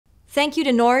Thank you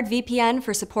to NordVPN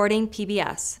for supporting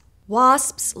PBS.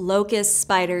 Wasps, locusts,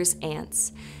 spiders,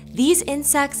 ants. These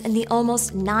insects and the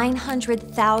almost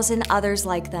 900,000 others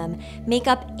like them make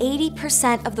up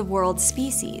 80% of the world's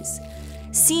species.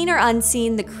 Seen or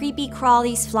unseen, the creepy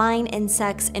crawlies, flying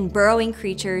insects, and burrowing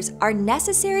creatures are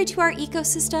necessary to our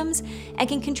ecosystems and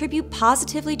can contribute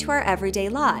positively to our everyday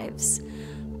lives.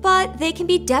 But they can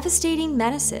be devastating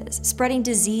menaces, spreading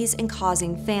disease and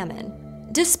causing famine.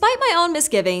 Despite my own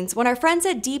misgivings, when our friends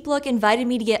at Deep Look invited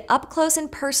me to get up close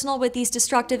and personal with these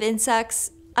destructive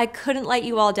insects, I couldn't let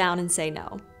you all down and say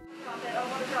no. Drop it, I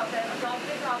want to drop it,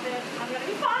 drop it. I'm gonna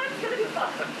be fine, it's gonna be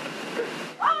fine.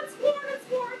 Oh, it's warm,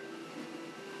 it's warm.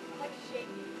 I'm like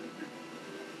shaking.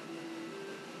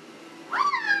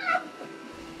 Ah!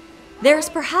 There's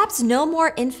perhaps no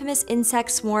more infamous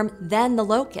insect swarm than the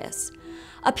locust.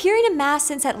 Appearing in mass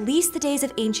since at least the days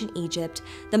of ancient Egypt,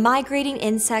 the migrating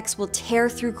insects will tear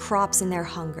through crops in their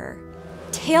hunger.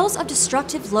 Tales of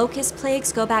destructive locust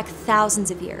plagues go back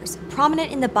thousands of years,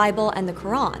 prominent in the Bible and the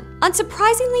Quran.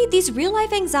 Unsurprisingly, these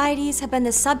real-life anxieties have been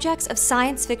the subjects of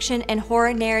science fiction and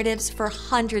horror narratives for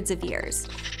hundreds of years,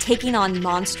 taking on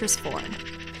monstrous form.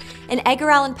 In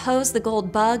Edgar Allan Poe's The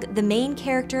Gold Bug, the main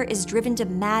character is driven to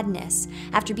madness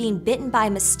after being bitten by a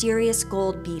mysterious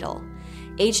gold beetle.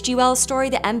 H.G. Wells' story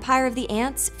The Empire of the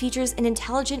Ants features an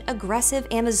intelligent, aggressive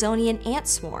Amazonian ant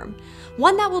swarm,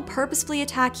 one that will purposefully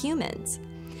attack humans.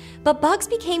 But bugs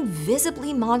became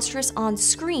visibly monstrous on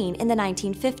screen in the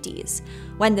 1950s,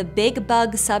 when the big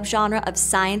bug subgenre of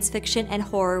science fiction and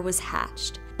horror was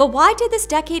hatched. But why did this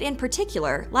decade in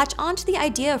particular latch onto the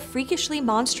idea of freakishly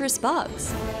monstrous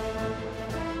bugs?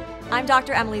 I'm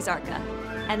Dr. Emily Zarka,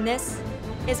 and this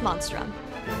is Monstrum.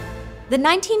 The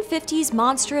 1950s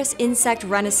monstrous insect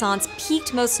renaissance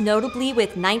peaked most notably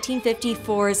with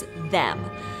 1954's Them.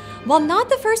 While not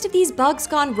the first of these bugs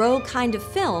gone rogue kind of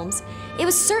films, it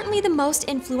was certainly the most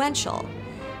influential.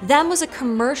 Them was a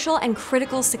commercial and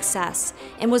critical success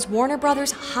and was Warner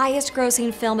Brothers'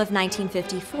 highest-grossing film of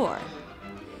 1954.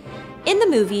 In the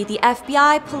movie, the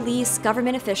FBI, police,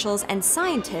 government officials, and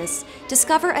scientists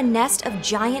discover a nest of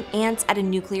giant ants at a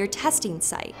nuclear testing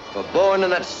site. For born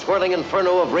in that swirling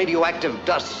inferno of radioactive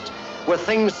dust were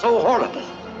things so horrible,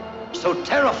 so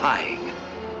terrifying,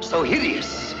 so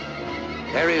hideous.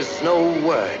 There is no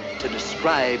word to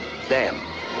describe them.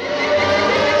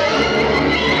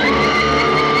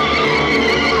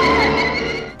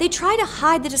 They try to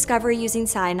hide the discovery using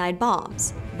cyanide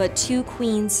bombs, but 2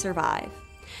 queens survive.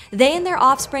 They and their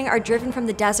offspring are driven from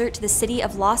the desert to the city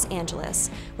of Los Angeles,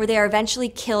 where they are eventually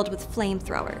killed with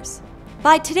flamethrowers.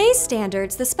 By today's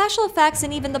standards, the special effects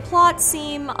and even the plot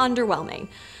seem underwhelming,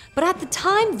 but at the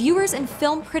time, viewers and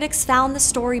film critics found the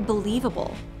story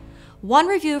believable. One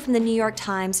review from the New York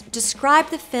Times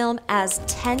described the film as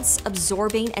tense,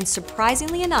 absorbing, and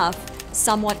surprisingly enough,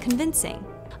 somewhat convincing.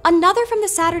 Another from the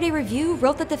Saturday Review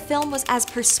wrote that the film was as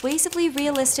persuasively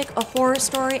realistic a horror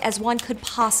story as one could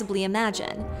possibly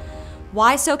imagine.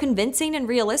 Why so convincing and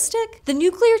realistic? The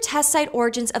nuclear test site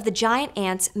origins of the giant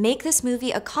ants make this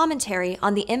movie a commentary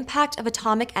on the impact of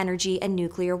atomic energy and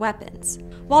nuclear weapons.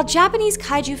 While Japanese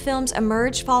kaiju films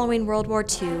emerged following World War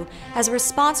II as a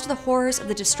response to the horrors of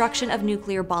the destruction of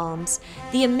nuclear bombs,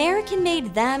 the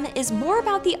American-made Them is more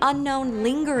about the unknown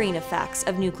lingering effects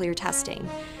of nuclear testing,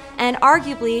 and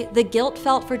arguably the guilt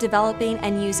felt for developing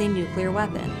and using nuclear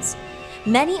weapons.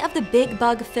 Many of the big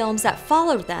bug films that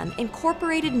followed them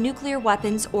incorporated nuclear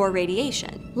weapons or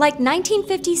radiation, like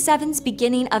 1957's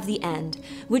Beginning of the End,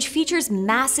 which features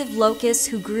massive locusts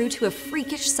who grew to a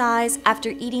freakish size after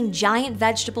eating giant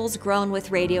vegetables grown with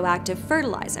radioactive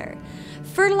fertilizer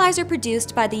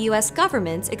produced by the US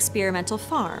government's experimental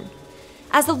farm.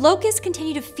 As the locusts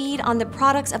continue to feed on the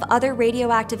products of other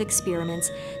radioactive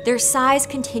experiments, their size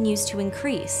continues to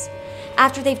increase.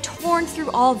 After they've torn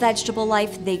through all vegetable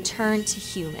life, they turn to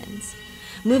humans.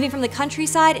 Moving from the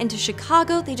countryside into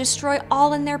Chicago, they destroy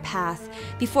all in their path,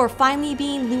 before finally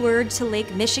being lured to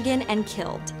Lake Michigan and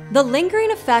killed. The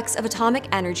lingering effects of atomic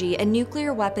energy and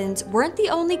nuclear weapons weren't the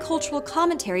only cultural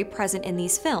commentary present in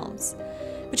these films.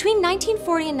 Between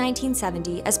 1940 and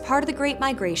 1970, as part of the Great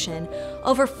Migration,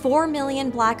 over 4 million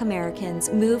Black Americans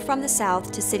moved from the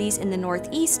South to cities in the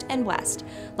Northeast and West,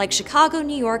 like Chicago,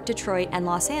 New York, Detroit, and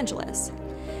Los Angeles.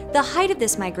 The height of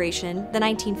this migration, the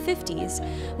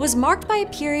 1950s, was marked by a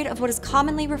period of what is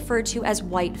commonly referred to as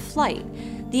white flight,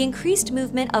 the increased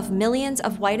movement of millions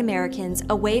of white Americans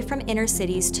away from inner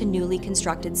cities to newly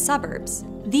constructed suburbs.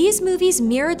 These movies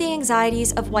mirrored the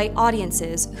anxieties of white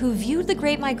audiences who viewed the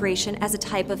Great Migration as a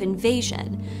type of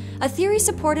invasion, a theory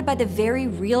supported by the very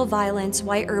real violence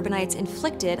white urbanites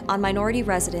inflicted on minority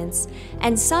residents,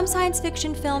 and some science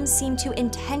fiction films seem to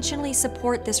intentionally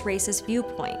support this racist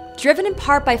viewpoint. Driven in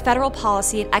part by federal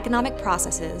policy and economic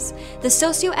processes, the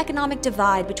socioeconomic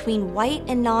divide between white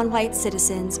and non-white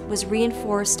citizens was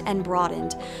reinforced and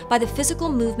broadened by the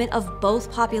physical movement of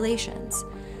both populations.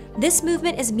 This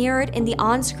movement is mirrored in the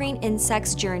on-screen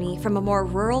insect's journey from a more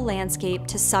rural landscape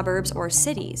to suburbs or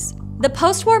cities. The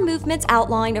post-war movement's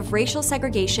outline of racial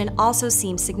segregation also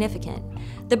seems significant.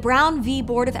 The Brown v.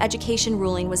 Board of Education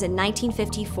ruling was in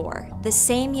 1954, the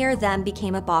same year Them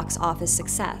became a box office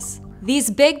success.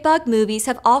 These big bug movies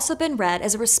have also been read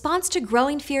as a response to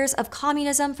growing fears of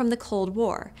communism from the Cold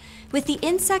War, with the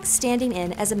insects standing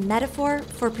in as a metaphor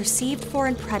for perceived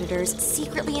foreign predators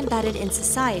secretly embedded in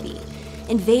society,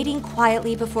 invading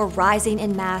quietly before rising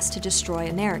in mass to destroy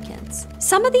Americans.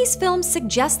 Some of these films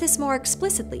suggest this more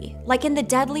explicitly, like in The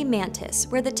Deadly Mantis,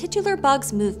 where the titular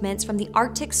bug's movements from the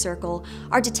Arctic Circle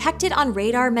are detected on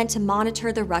radar meant to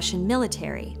monitor the Russian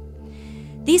military.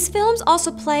 These films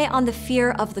also play on the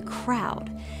fear of the crowd.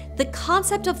 The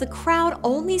concept of the crowd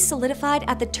only solidified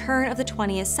at the turn of the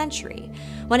 20th century,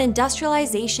 when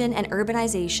industrialization and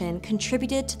urbanization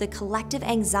contributed to the collective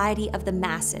anxiety of the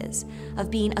masses, of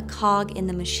being a cog in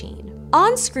the machine.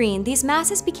 On screen, these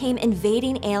masses became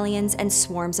invading aliens and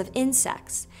swarms of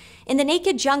insects. In the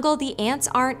naked jungle, the ants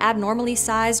aren't abnormally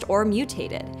sized or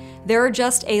mutated. There are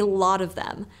just a lot of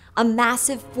them, a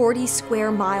massive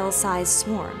 40-square-mile-sized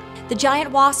swarm. The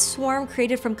giant wasp swarm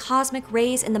created from cosmic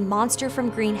rays in The Monster from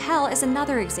Green Hell is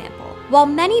another example. While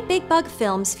many big bug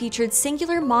films featured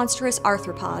singular monstrous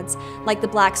arthropods, like the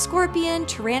black scorpion,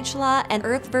 tarantula, and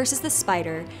Earth vs. the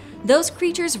spider, those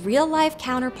creatures' real-life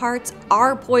counterparts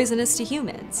are poisonous to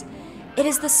humans. It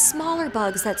is the smaller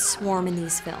bugs that swarm in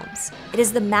these films. It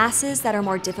is the masses that are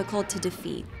more difficult to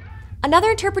defeat.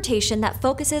 Another interpretation that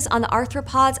focuses on the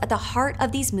arthropods at the heart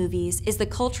of these movies is the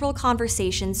cultural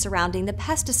conversation surrounding the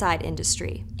pesticide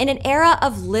industry. In an era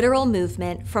of literal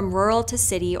movement from rural to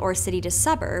city or city to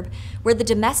suburb, where the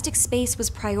domestic space was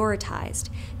prioritized,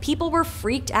 people were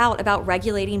freaked out about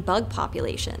regulating bug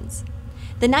populations.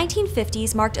 The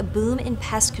 1950s marked a boom in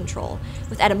pest control,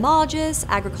 with entomologists,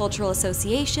 agricultural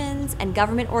associations, and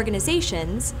government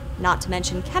organizations, not to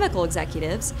mention chemical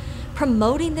executives,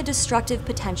 promoting the destructive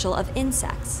potential of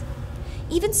insects.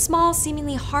 Even small,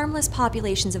 seemingly harmless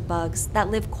populations of bugs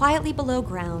that live quietly below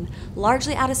ground,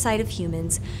 largely out of sight of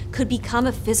humans, could become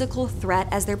a physical threat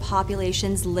as their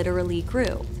populations literally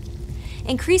grew.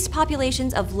 Increased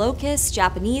populations of locusts,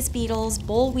 Japanese beetles,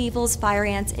 boll weevils, fire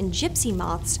ants, and gypsy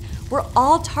moths were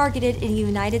all targeted in the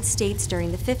United States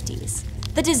during the 50s.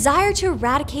 The desire to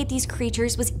eradicate these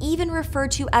creatures was even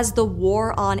referred to as the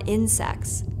War on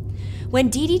Insects. When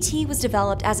DDT was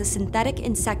developed as a synthetic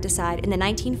insecticide in the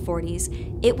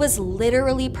 1940s, it was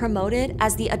literally promoted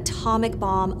as the atomic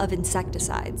bomb of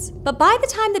insecticides. But by the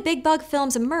time the big bug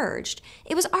films emerged,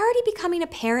 it was already becoming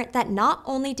apparent that not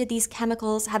only did these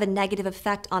chemicals have a negative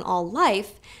effect on all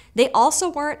life, they also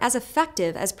weren't as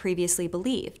effective as previously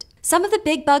believed. Some of the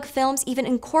big bug films even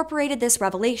incorporated this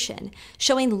revelation,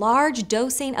 showing large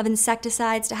dosing of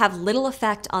insecticides to have little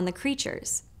effect on the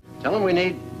creatures. Tell them we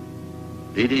need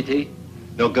DDT.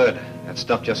 No good. That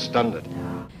stuff just stunned it.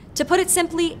 To put it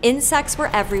simply, insects were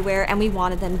everywhere and we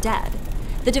wanted them dead.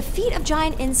 The defeat of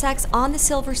giant insects on the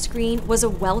silver screen was a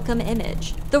welcome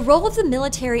image. The role of the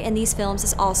military in these films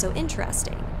is also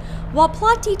interesting. While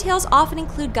plot details often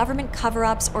include government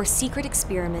cover-ups or secret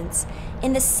experiments,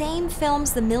 in the same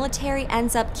films the military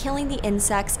ends up killing the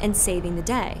insects and saving the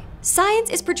day. Science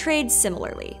is portrayed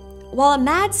similarly. While a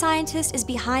mad scientist is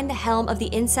behind the helm of the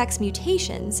insect's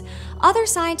mutations, other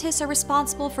scientists are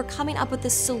responsible for coming up with the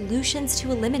solutions to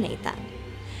eliminate them.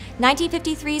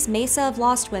 1953's Mesa of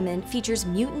Lost Women features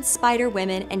mutant spider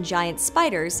women and giant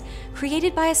spiders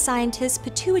created by a scientist's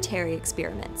pituitary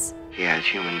experiments. He has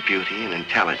human beauty and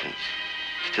intelligence,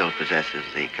 still possesses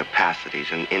the capacities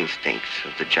and instincts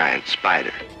of the giant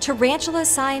spider. Tarantula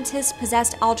scientists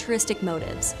possessed altruistic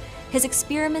motives, his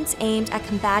experiments aimed at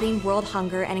combating world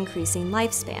hunger and increasing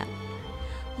lifespan.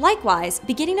 Likewise,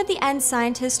 beginning at the end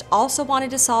scientists also wanted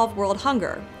to solve world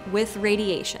hunger with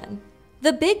radiation.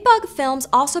 The big bug films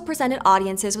also presented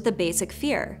audiences with a basic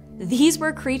fear. These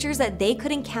were creatures that they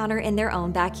could encounter in their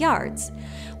own backyards.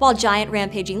 While giant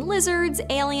rampaging lizards,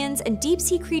 aliens, and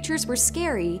deep-sea creatures were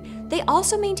scary, they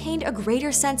also maintained a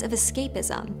greater sense of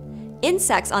escapism.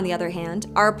 Insects, on the other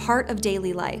hand, are a part of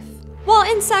daily life. While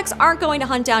insects aren't going to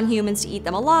hunt down humans to eat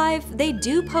them alive, they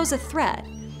do pose a threat.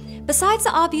 Besides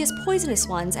the obvious poisonous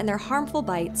ones and their harmful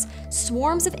bites,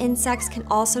 swarms of insects can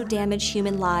also damage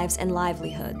human lives and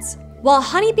livelihoods. While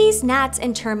honeybees, gnats,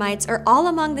 and termites are all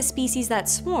among the species that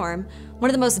swarm, one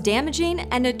of the most damaging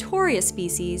and notorious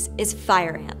species is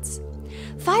fire ants.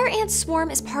 Fire ants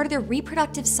swarm as part of their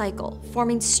reproductive cycle,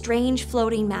 forming strange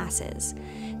floating masses.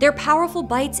 Their powerful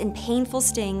bites and painful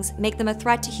stings make them a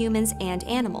threat to humans and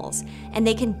animals, and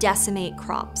they can decimate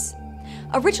crops.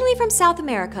 Originally from South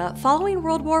America, following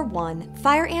World War I,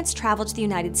 fire ants traveled to the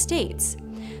United States.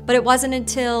 But it wasn't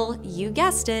until, you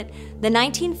guessed it, the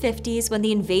 1950s when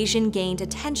the invasion gained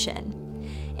attention.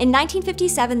 In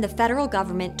 1957, the federal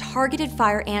government targeted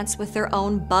fire ants with their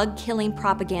own bug-killing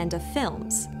propaganda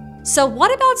films. So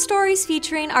what about stories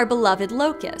featuring our beloved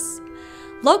locusts?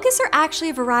 Locusts are actually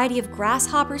a variety of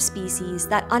grasshopper species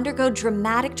that undergo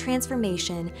dramatic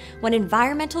transformation when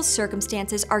environmental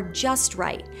circumstances are just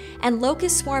right, and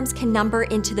locust swarms can number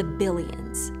into the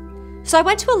billions. So I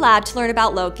went to a lab to learn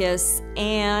about locusts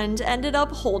and ended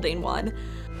up holding one.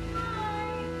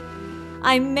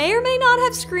 I may or may not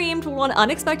have screamed when one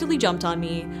unexpectedly jumped on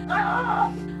me.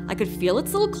 I could feel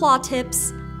its little claw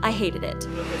tips. I hated it.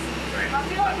 I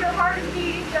feel like your heart is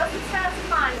beating just as fast as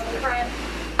mine, little friend.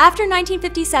 After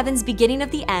 1957's beginning of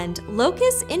the end,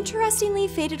 locusts interestingly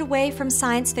faded away from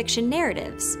science fiction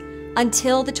narratives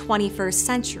until the 21st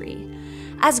century.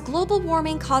 As global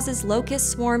warming causes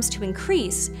locust swarms to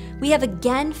increase, we have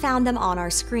again found them on our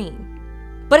screen.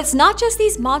 But it's not just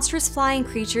these monstrous flying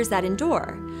creatures that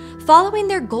endure. Following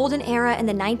their golden era in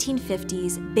the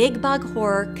 1950s, big bug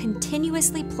horror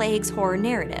continuously plagues horror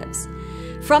narratives.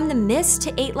 From The Mist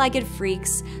to Eight-Legged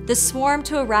Freaks, The Swarm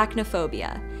to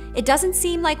arachnophobia, it doesn't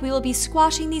seem like we will be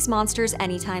squashing these monsters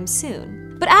anytime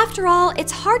soon. But after all,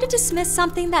 it's hard to dismiss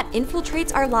something that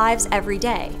infiltrates our lives every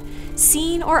day.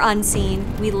 Seen or unseen,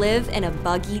 we live in a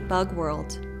bug-eat-bug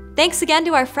world. Thanks again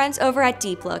to our friends over at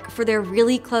Deep Look for their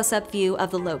really close-up view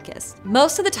of the locust.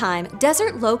 Most of the time,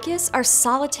 desert locusts are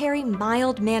solitary,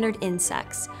 mild-mannered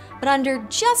insects, but under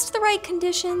just the right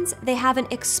conditions, they have an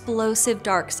explosive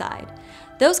dark side.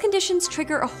 Those conditions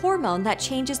trigger a hormone that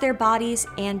changes their bodies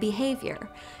and behavior,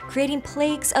 creating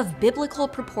plagues of biblical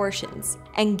proportions.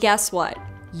 And guess what?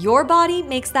 Your body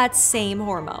makes that same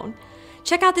hormone.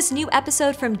 Check out this new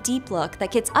episode from Deep Look that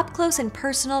gets up close and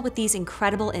personal with these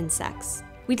incredible insects.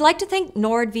 We'd like to thank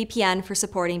NordVPN for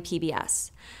supporting PBS.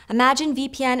 Imagine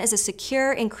VPN as a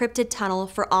secure, encrypted tunnel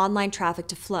for online traffic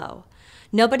to flow.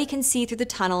 Nobody can see through the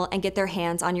tunnel and get their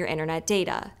hands on your internet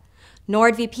data.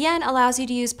 NordVPN allows you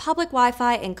to use public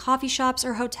Wi-Fi in coffee shops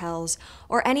or hotels,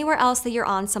 or anywhere else that you're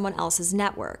on someone else's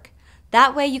network.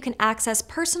 That way you can access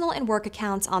personal and work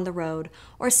accounts on the road,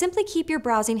 or simply keep your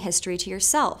browsing history to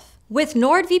yourself. With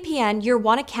NordVPN, your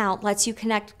one account lets you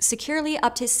connect securely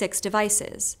up to 6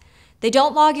 devices. They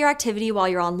don't log your activity while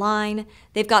you're online,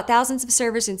 they've got thousands of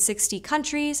servers in 60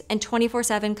 countries, and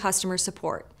 24/7 customer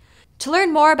support. To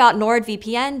learn more about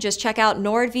NordVPN, just check out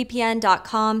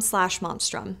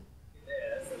nordvpn.com/monstrum.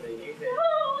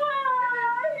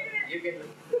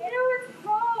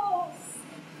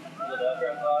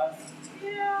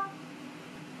 Yeah.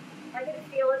 I can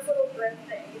feel its little grip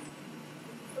things.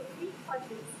 The feet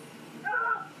touches.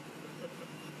 Ah!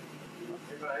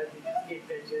 You're fine. You just keep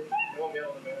pitching. You won't be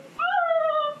able to move. Oh!